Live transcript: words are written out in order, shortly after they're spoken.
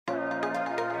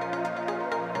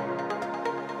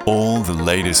All the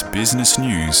latest business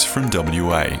news from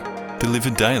WA,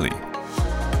 delivered daily.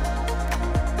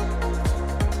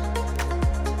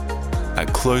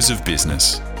 At close of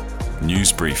business,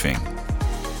 news briefing.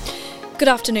 Good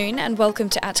afternoon and welcome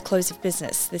to At Close of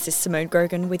Business. This is Simone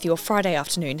Grogan with your Friday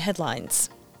afternoon headlines.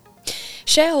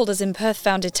 Shareholders in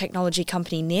Perth-founded technology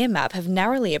company Nearmap have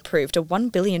narrowly approved a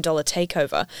 $1 billion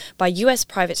takeover by US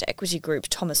private equity group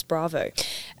Thomas Bravo.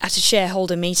 At a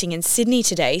shareholder meeting in Sydney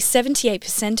today,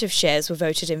 78% of shares were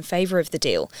voted in favour of the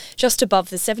deal, just above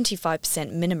the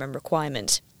 75% minimum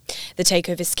requirement. The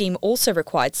takeover scheme also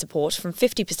required support from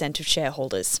 50% of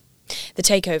shareholders. The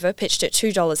takeover, pitched at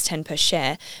 $2.10 per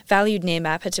share, valued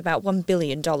Nearmap at about $1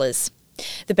 billion.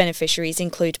 The beneficiaries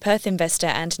include Perth investor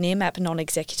and Nearmap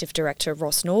non-executive director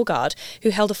Ross Norgard, who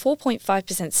held a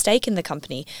 4.5% stake in the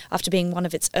company after being one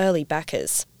of its early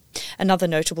backers. Another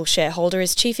notable shareholder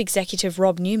is Chief Executive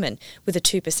Rob Newman, with a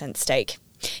 2% stake.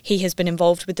 He has been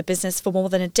involved with the business for more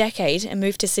than a decade and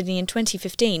moved to Sydney in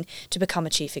 2015 to become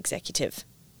a chief executive.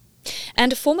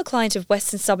 And a former client of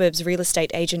Western Suburbs real estate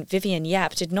agent Vivian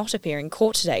Yap did not appear in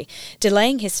court today,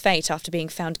 delaying his fate after being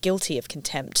found guilty of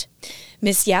contempt.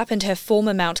 Miss Yap and her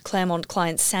former Mount Claremont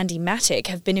client Sandy Matic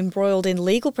have been embroiled in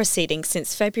legal proceedings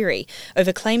since February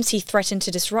over claims he threatened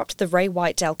to disrupt the Ray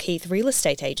White Dalkeith real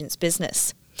estate agent's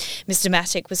business. Mr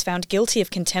Matic was found guilty of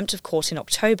contempt of court in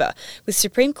October, with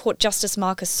Supreme Court Justice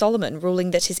Marcus Solomon ruling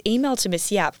that his email to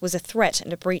Miss Yap was a threat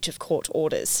and a breach of court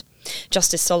orders.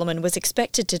 Justice Solomon was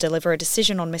expected to deliver a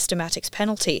decision on Mr Matic's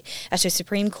penalty at a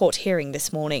Supreme Court hearing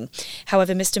this morning.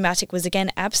 However, Mr Matic was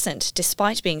again absent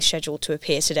despite being scheduled to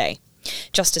appear today.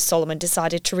 Justice Solomon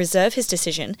decided to reserve his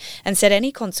decision and said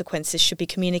any consequences should be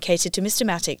communicated to Mr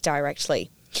Matic directly.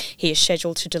 He is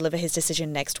scheduled to deliver his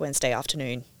decision next Wednesday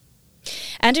afternoon.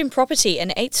 And in property,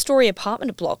 an 8-storey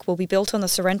apartment block will be built on the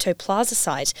Sorrento Plaza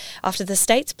site after the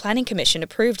State's Planning Commission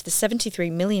approved the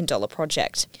 $73 million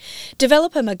project.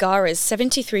 Developer Magara's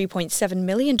 $73.7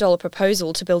 million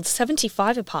proposal to build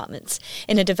 75 apartments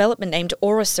in a development named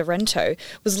Aura Sorrento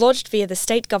was lodged via the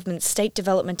state government's State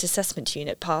Development Assessment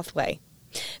Unit pathway.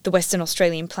 The Western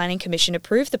Australian Planning Commission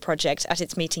approved the project at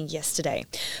its meeting yesterday.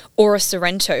 Aura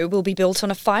Sorrento will be built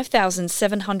on a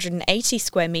 5,780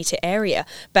 square metre area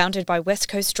bounded by West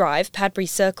Coast Drive, Padbury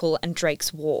Circle and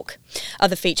Drake's Walk.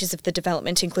 Other features of the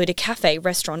development include a cafe,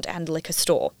 restaurant and liquor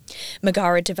store.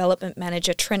 Magara development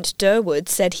manager Trent Durwood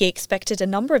said he expected a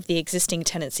number of the existing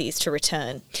tenancies to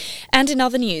return. And in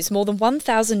other news, more than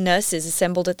 1,000 nurses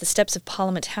assembled at the steps of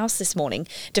Parliament House this morning,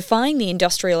 defying the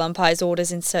industrial umpire's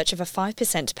orders in search of a 5%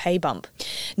 pay bump.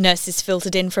 Nurses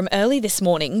filtered in from early this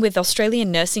morning, with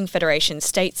Australian Nursing Federation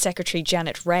State Secretary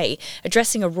Janet Ray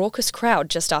addressing a raucous crowd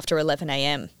just after 11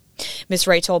 a.m. Ms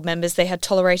Ray told members they had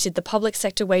tolerated the public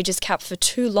sector wages cap for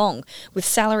too long, with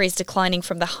salaries declining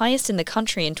from the highest in the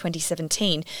country in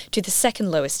 2017 to the second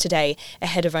lowest today,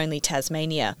 ahead of only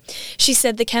Tasmania. She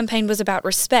said the campaign was about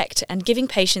respect and giving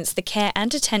patients the care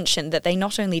and attention that they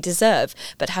not only deserve,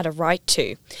 but had a right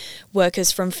to.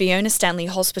 Workers from Fiona Stanley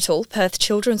Hospital, Perth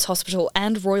Children's Hospital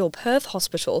and Royal Perth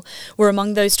Hospital were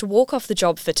among those to walk off the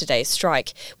job for today's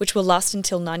strike, which will last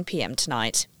until 9 p.m.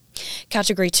 tonight.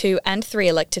 Category 2 and 3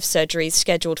 elective surgeries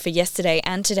scheduled for yesterday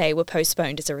and today were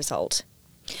postponed as a result.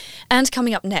 And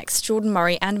coming up next, Jordan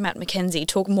Murray and Matt McKenzie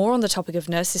talk more on the topic of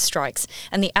nurses' strikes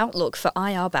and the outlook for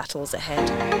IR battles ahead.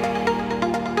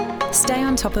 Stay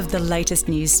on top of the latest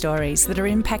news stories that are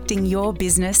impacting your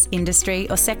business, industry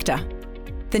or sector.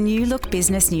 The New Look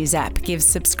Business News app gives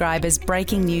subscribers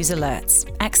breaking news alerts,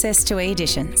 access to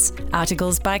e-editions,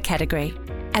 articles by category,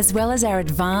 as well as our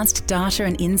advanced data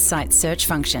and insight search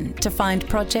function to find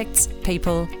projects,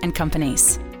 people and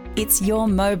companies. It's your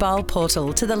mobile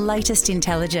portal to the latest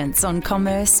intelligence on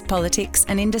commerce, politics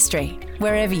and industry,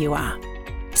 wherever you are.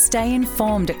 Stay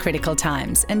informed at critical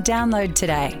times and download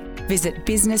today. Visit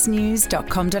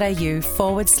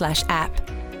businessnews.com.au/app,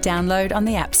 download on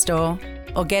the App Store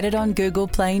or get it on Google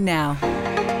Play now.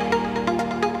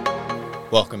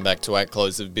 Welcome back to At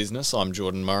Close of Business. I'm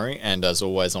Jordan Murray, and as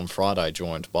always on Friday,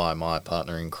 joined by my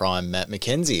partner in crime, Matt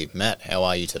McKenzie. Matt, how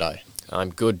are you today? I'm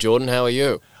good, Jordan. How are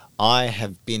you? I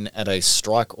have been at a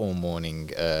strike all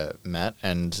morning, Matt,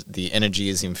 and the energy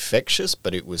is infectious,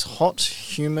 but it was hot,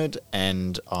 humid,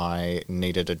 and I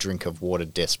needed a drink of water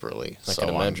desperately. I can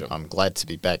imagine. I'm glad to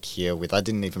be back here I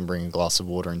didn't even bring a glass of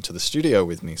water into the studio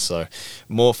with me, so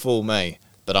more fool me.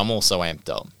 But I'm also amped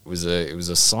up. It was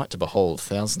a sight to behold.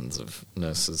 Thousands of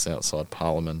nurses outside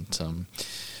Parliament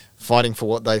fighting for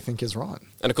what they think is right.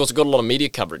 And of course, it got a lot of media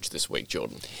coverage this week,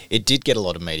 Jordan. It did get a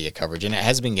lot of media coverage, and it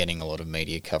has been getting a lot of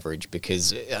media coverage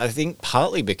because I think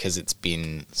partly because it's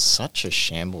been such a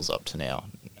shambles up to now.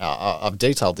 I've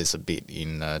detailed this a bit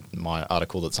in my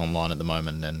article that's online at the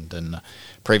moment and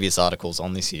previous articles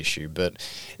on this issue, but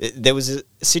there was a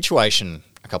situation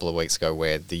a couple of weeks ago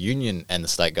where the union and the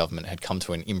state government had come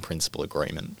to an in-principle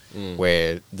agreement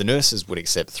where the nurses would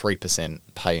accept 3%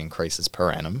 pay increases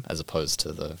per annum as opposed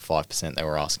to the 5% they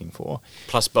were asking for.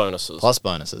 Plus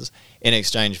bonuses. In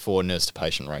exchange for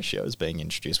nurse-to-patient ratios being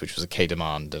introduced, which was a key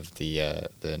demand of the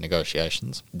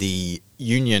negotiations. The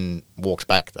union walked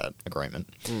back that agreement,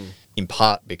 in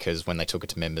part because when they took it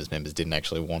to members didn't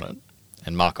actually want it.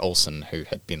 And Mark Olsen, who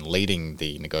had been leading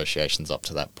the negotiations up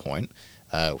to that point,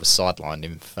 was sidelined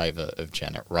in favour of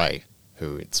Janet Rae,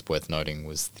 who, it's worth noting,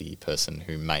 was the person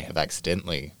who may have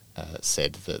accidentally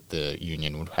said that the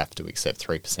union would have to accept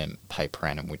 3% pay per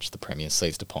annum, which the Premier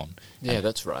seized upon. Yeah,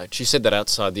 that's right. She said that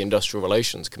outside the Industrial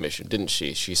Relations Commission, didn't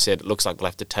she? She said, it looks like we'll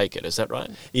have to take it. Is that right?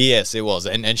 Yes, it was.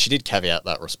 And she did caveat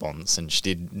that response, and she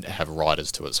did have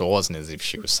riders to it. So it wasn't as if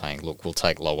she was saying, look, we'll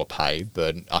take lower pay.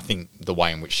 But I think the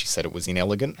way in which she said it was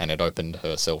inelegant, and it opened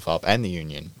herself up and the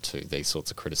union to these sorts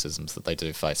of criticisms that they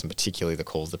do face, and particularly the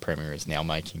calls the Premier is now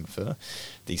making for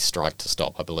the strike to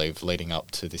stop. I believe leading up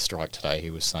to this strike today,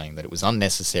 he was saying that it was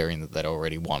unnecessary and that they'd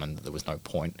already won and that there was no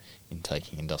point in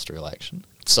taking industrial action.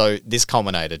 So this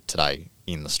culminated today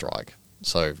in the strike.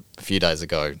 So a few days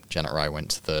ago, Janet Rae went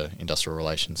to the Industrial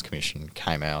Relations Commission,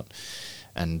 came out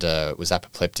and was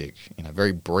apoplectic in a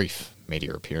very brief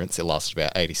media appearance. It lasted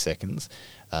about 80 seconds.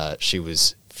 She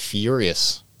was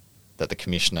furious that the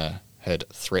Commissioner had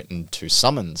threatened to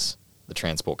summons the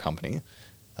transport company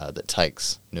that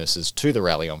takes nurses to the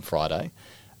rally on Friday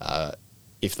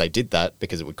if they did that,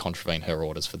 because it would contravene her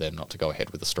orders for them not to go ahead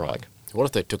with the strike. What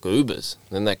if they took Ubers?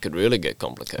 Then that could really get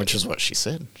complicated. Which is what she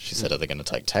said. She said, are they going to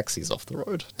take taxis off the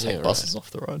road, take buses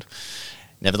off the road?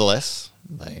 Nevertheless,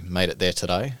 they made it there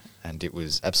today, and it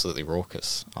was absolutely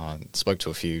raucous. I spoke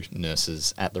to a few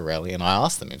nurses at the rally, and I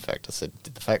asked them, in fact, I said,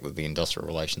 did the fact that the Industrial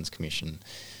Relations Commission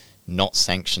not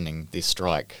sanctioning this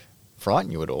strike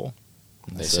frighten you at all?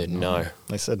 They said no.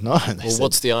 They said no.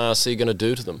 What's the IRC going to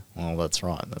do to them? Well, that's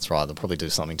right. They'll probably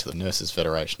do something to the Nurses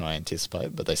Federation, I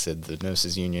anticipate, but they said the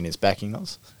Nurses Union is backing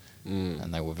us,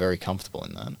 and they were very comfortable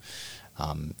in that.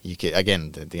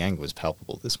 Again, the anger was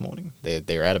palpable this morning.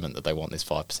 They're adamant that they want this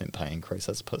 5% pay increase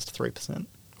as opposed to 3%.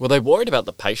 Were they worried about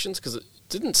the patients? Because it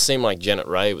didn't seem like Janet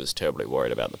Rae was terribly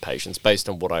worried about the patients, based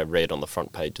on what I read on the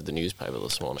front page of the newspaper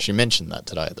this morning. She mentioned that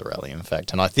today at the rally, in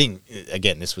fact. And I think,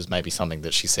 again, this was maybe something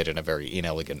that she said in a very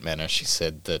inelegant manner. She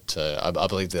said that, I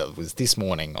believe that it was this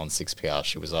morning on 6PR,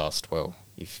 she was asked, well,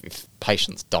 if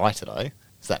patients die today,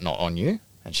 is that not on you?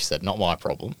 And she said, not my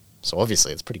problem. So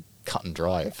obviously it's pretty cut and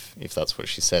dry if that's what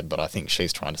she said. But I think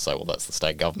she's trying to say, well, that's the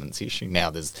state government's issue. Now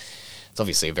it's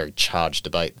obviously a very charged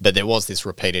debate, but there was this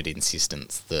repeated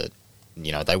insistence that,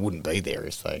 they wouldn't be there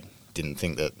if they didn't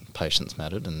think that patients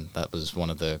mattered, and that was one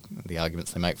of the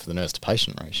arguments they make for the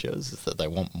nurse-to-patient ratios, is that they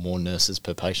want more nurses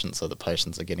per patient so that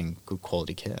patients are getting good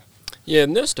quality care. Yeah,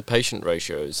 nurse-to-patient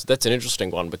ratios, that's an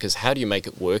interesting one, because how do you make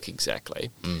it work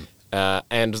exactly?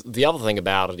 And the other thing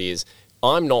about it is,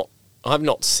 I've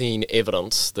not seen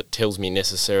evidence that tells me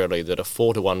necessarily that a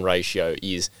 4-to-1 ratio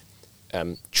is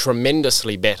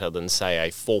tremendously better than, say, a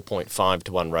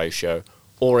 4.5-to-1 ratio,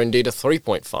 or indeed a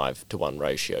 3.5-to-1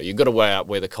 ratio. You've got to weigh out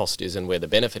where the cost is and where the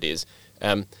benefit is.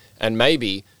 And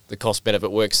maybe the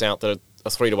cost-benefit works out that a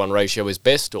 3-to-1 ratio is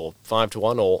best, or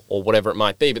 5-to-1, or whatever it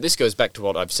might be. But this goes back to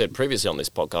what I've said previously on this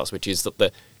podcast, which is that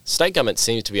the state government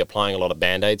seems to be applying a lot of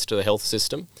band-aids to the health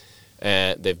system.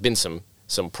 There have been some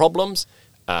problems.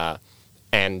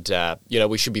 And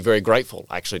we should be very grateful,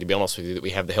 actually, to be honest with you, that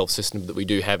we have the health system that we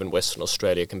do have in Western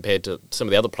Australia compared to some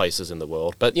of the other places in the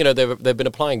world. But, they've been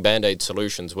applying Band-Aid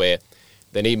solutions where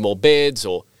they need more beds,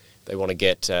 or they want to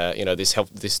get,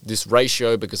 this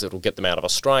ratio because it'll get them out of a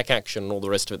strike action and all the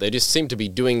rest of it. They just seem to be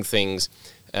doing things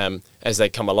as they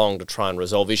come along to try and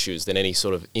resolve issues than any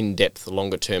sort of in-depth,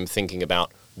 longer-term thinking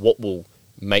about what will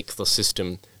make the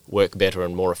system work better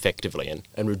and more effectively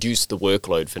and reduce the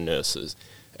workload for nurses.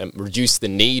 Reduce the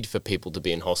need for people to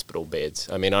be in hospital beds.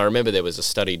 I mean, I remember there was a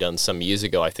study done some years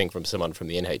ago, I think, from someone from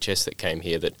the NHS that came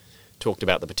here that talked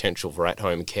about the potential for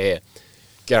at-home care.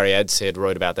 Gary Adshead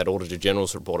wrote about that Auditor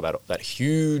General's report about that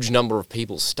huge number of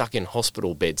people stuck in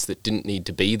hospital beds that didn't need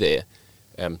to be there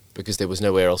because there was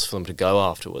nowhere else for them to go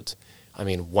afterwards. I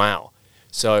mean, wow.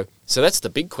 So that's the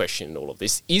big question in all of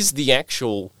this. Is the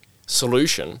actual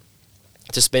solution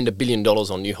to spend $1 billion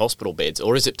on new hospital beds,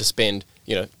 or is it to spend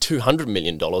 $200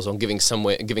 million on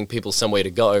giving people somewhere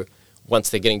to go once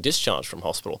they're getting discharged from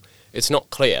hospital? It's not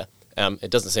clear. It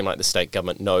doesn't seem like the state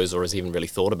government knows or has even really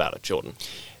thought about it, Jordan.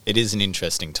 It is an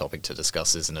interesting topic to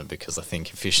discuss, isn't it? Because I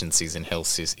think efficiencies in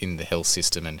the health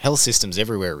system and health systems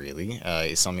everywhere really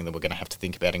is something that we're going to have to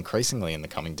think about increasingly in the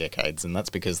coming decades, and that's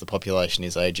because the population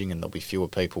is ageing and there'll be fewer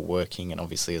people working, and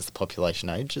obviously as the population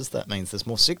ages, that means there's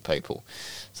more sick people.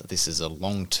 So this is a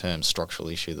long-term structural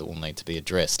issue that will need to be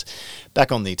addressed.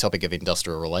 Back on the topic of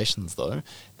industrial relations, though,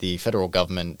 the federal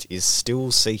government is still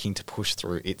seeking to push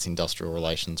through its industrial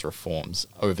relations reforms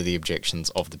over the objections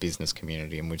of the business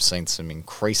community, and we've seen some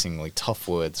increasingly tough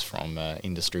words from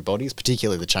industry bodies,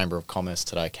 particularly the Chamber of Commerce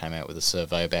today came out with a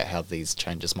survey about how these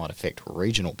changes might affect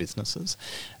regional businesses.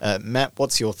 Matt,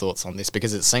 what's your thoughts on this?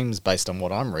 Because it seems, based on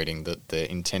what I'm reading, that the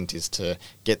intent is to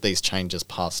get these changes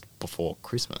passed before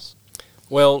Christmas.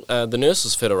 Well, the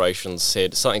Nurses Federation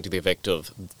said something to the effect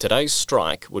of today's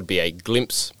strike would be a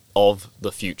glimpse of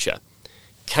the future.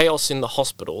 Chaos in the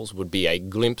hospitals would be a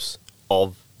glimpse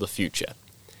of the future.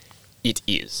 It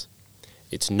is.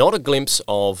 It's not a glimpse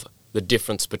of the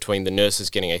difference between the nurses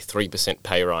getting a 3%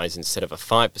 pay rise instead of a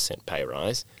 5% pay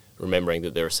rise, remembering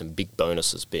that there are some big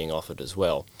bonuses being offered as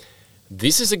well.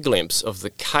 This is a glimpse of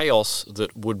the chaos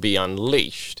that would be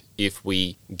unleashed if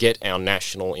we get our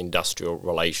national industrial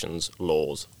relations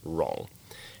laws wrong.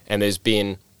 And there's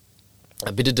been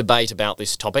a bit of debate about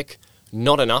this topic.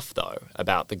 Not enough, though,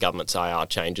 about the government's IR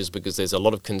changes, because there's a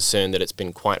lot of concern that it's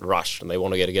been quite rushed and they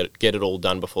want to get it all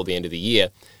done before the end of the year.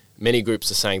 Many groups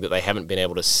are saying that they haven't been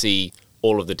able to see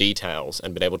all of the details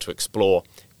and been able to explore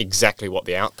exactly what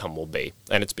the outcome will be.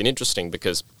 And it's been interesting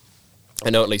because I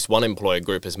know at least one employer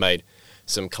group has made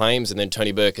some claims, and then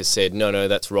Tony Burke has said, no,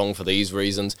 that's wrong for these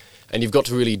reasons. And you've got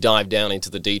to really dive down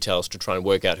into the details to try and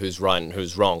work out who's right and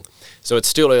who's wrong. So it's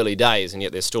still early days, and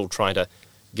yet they're still trying to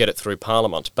get it through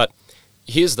Parliament. But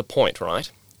here's the point,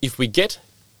 right? If we get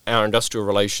our industrial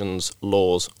relations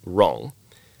laws wrong,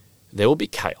 there will be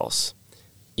chaos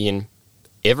in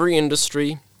every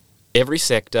industry, every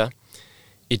sector.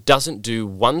 It doesn't do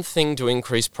one thing to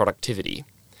increase productivity,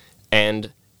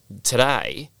 and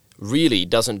today really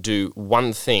doesn't do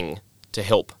one thing to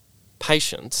help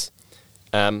patients.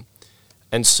 And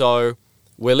so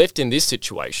we're left in this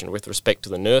situation with respect to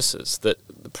the nurses that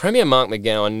the Premier Mark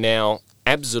McGowan now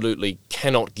absolutely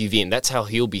cannot give in. That's how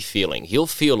he'll be feeling. He'll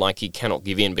feel like he cannot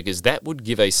give in, because that would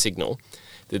give a signal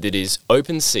that it is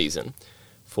open season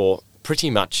for pretty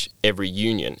much every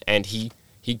union, and he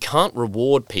can't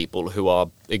reward people who are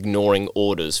ignoring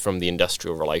orders from the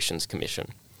Industrial Relations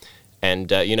Commission.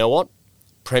 And you know what?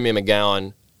 Premier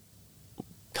McGowan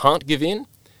can't give in,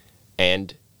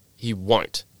 and he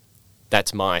won't.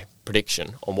 That's my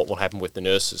prediction on what will happen with the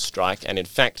nurses' strike. And in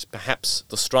fact, perhaps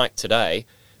the strike today,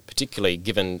 particularly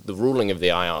given the ruling of the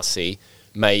IRC,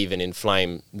 may even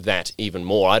inflame that even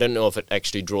more. I don't know if it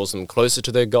actually draws them closer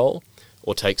to their goal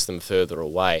or takes them further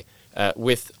away.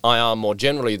 With IR more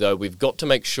generally, though, we've got to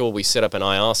make sure we set up an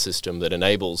IR system that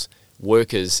enables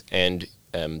workers and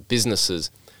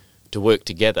businesses to work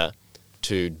together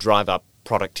to drive up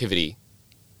productivity,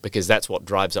 because that's what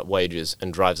drives up wages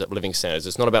and drives up living standards.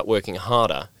 It's not about working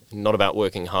harder,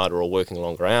 or working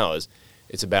longer hours.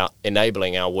 It's about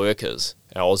enabling our workers,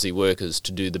 our Aussie workers,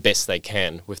 to do the best they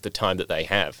can with the time that they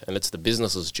have. And it's the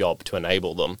business's job to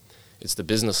enable them. It's the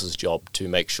business's job to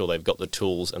make sure they've got the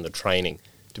tools and the training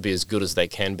to be as good as they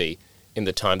can be in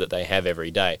the time that they have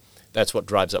every day. That's what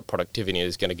drives up productivity and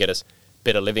is going to get us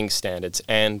better living standards.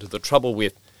 And the trouble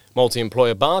with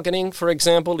multi-employer bargaining, for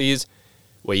example, is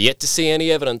we're yet to see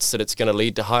any evidence that it's going to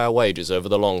lead to higher wages over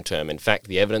the long term. In fact,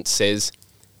 the evidence says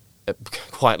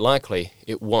quite likely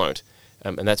it won't.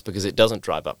 And that's because it doesn't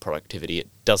drive up productivity. It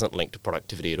doesn't link to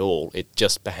productivity at all. It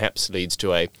just perhaps leads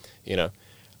to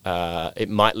it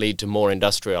might lead to more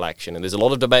industrial action. And there's a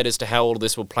lot of debate as to how all of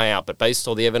this will play out. But based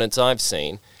on the evidence I've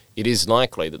seen, it is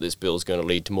likely that this bill is going to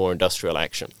lead to more industrial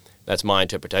action. That's my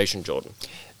interpretation, Jordan.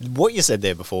 What you said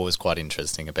there before was quite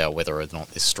interesting about whether or not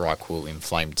this strike will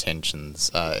inflame tensions.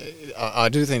 I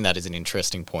do think that is an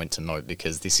interesting point to note,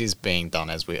 because this is being done,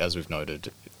 as we've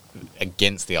noted,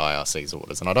 against the IRC's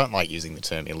orders. And I don't like using the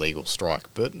term illegal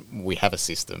strike, but we have a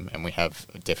system and we have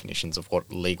definitions of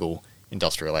what legal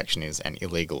industrial action is and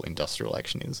illegal industrial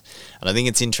action is. And I think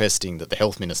it's interesting that the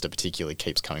health minister particularly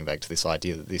keeps coming back to this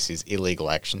idea that this is illegal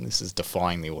action. This is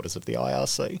defying the orders of the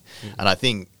IRC. Mm-hmm. And I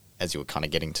think, as you were kind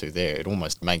of getting to there, it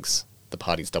almost makes the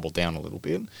parties double down a little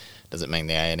bit. Does it mean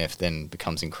the ANF then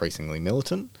becomes increasingly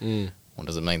militant? Or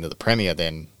does it mean that the Premier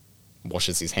then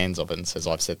washes his hands of it and says,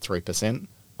 I've said 3%,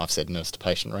 I've said nurse to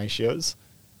patient ratios,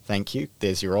 thank you,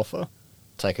 there's your offer,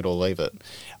 take it or leave it?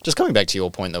 Just coming back to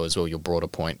your point though as well, your broader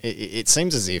point, it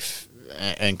seems as if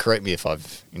and correct me if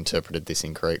I've interpreted this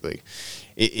incorrectly,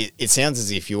 it sounds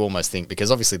as if you almost think,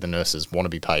 because obviously the nurses want to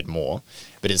be paid more,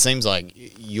 but it seems like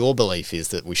your belief is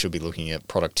that we should be looking at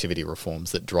productivity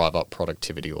reforms that drive up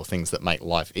productivity, or things that make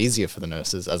life easier for the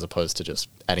nurses, as opposed to just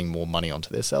adding more money onto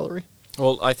their salary.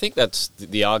 Well, I think that's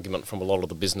the argument from a lot of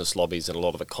the business lobbies and a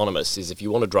lot of economists is if you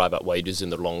want to drive up wages in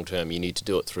the long term, you need to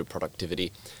do it through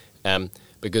productivity,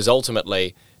 because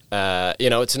ultimately, perhaps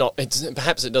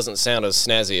it doesn't sound as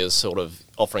snazzy as sort of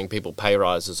offering people pay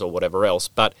rises or whatever else,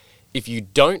 but if you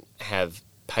don't have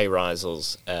pay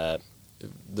rises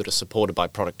that are supported by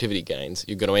productivity gains,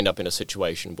 you're going to end up in a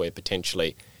situation where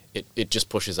potentially it just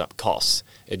pushes up costs.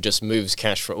 It just moves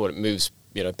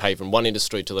pay from one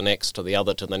industry to the next, to the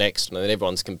other, to the next, and then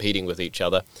everyone's competing with each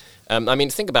other. We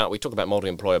talk about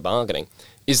multi-employer bargaining.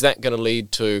 Is that going to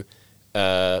lead to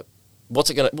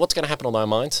what's going to happen on our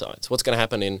mine sites? What's going to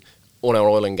happen on our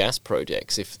oil and gas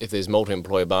projects if there's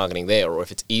multi-employer bargaining there, or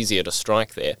if it's easier to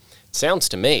strike there? It sounds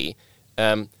to me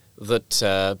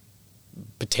that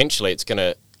potentially it's going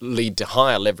to lead to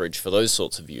higher leverage for those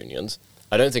sorts of unions.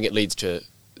 I don't think it leads to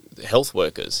health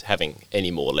workers having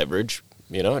any more leverage.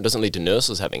 It doesn't lead to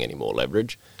nurses having any more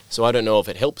leverage. So I don't know if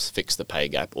it helps fix the pay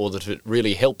gap, or that it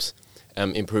really helps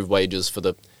improve wages for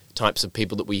the types of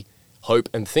people that we hope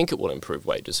and think it will improve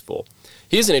wages for.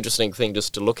 Here's an interesting thing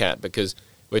just to look at, because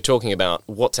we're talking about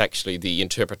what's actually the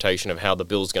interpretation of how the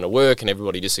bill's going to work, and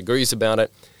everybody disagrees about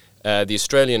it. The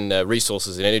Australian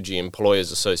Resources and Energy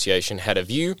Employers Association had a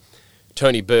view.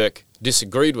 Tony Burke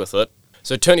disagreed with it.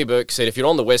 So Tony Burke said if you're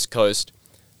on the West Coast,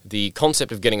 the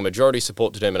concept of getting a majority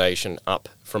support determination up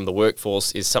from the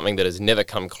workforce is something that has never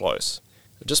come close.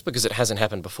 Just because it hasn't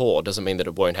happened before doesn't mean that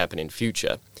it won't happen in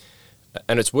future.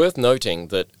 And it's worth noting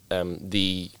that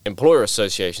the Employer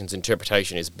Association's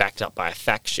interpretation is backed up by a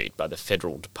fact sheet by the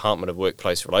Federal Department of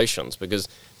Workplace Relations, because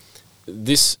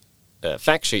this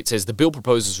fact sheet says the bill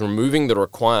proposes removing the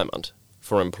requirement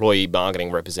for employee bargaining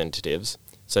representatives,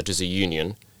 such as a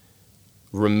union,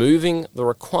 removing the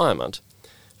requirement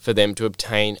for them to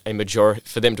obtain a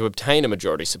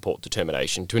majority support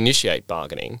determination to initiate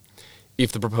bargaining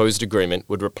if the proposed agreement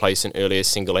would replace an earlier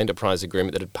single enterprise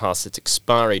agreement that had passed its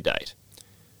expiry date.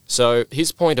 So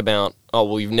his point about,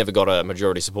 you've never got a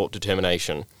majority support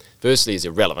determination, firstly is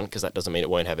irrelevant, because that doesn't mean it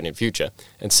won't happen in future.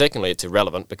 And secondly, it's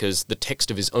irrelevant because the text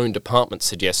of his own department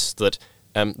suggests that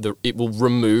it will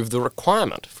remove the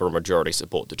requirement for a majority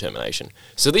support determination.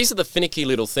 So these are the finicky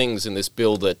little things in this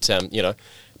bill that,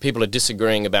 people are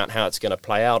disagreeing about how it's going to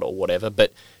play out or whatever,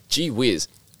 but gee whiz,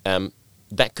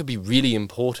 that could be really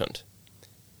important.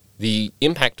 The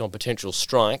impact on potential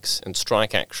strikes and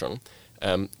strike action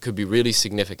could be really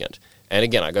significant. And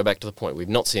again, I go back to the point, we've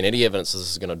not seen any evidence that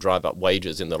this is going to drive up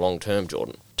wages in the long term,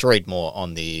 Jordan. To read more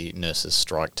on the nurses'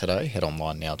 strike today, head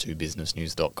online now to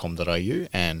businessnews.com.au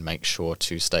and make sure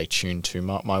to stay tuned to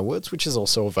Mark My Words, which is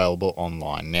also available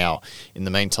online. Now, in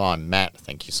the meantime, Matt,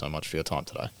 thank you so much for your time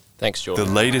today. Thanks, Jordan.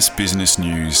 The latest business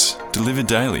news delivered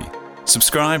daily.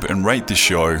 Subscribe and rate the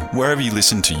show wherever you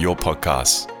listen to your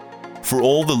podcasts. For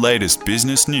all the latest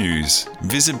business news,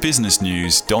 visit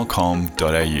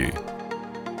businessnews.com.au.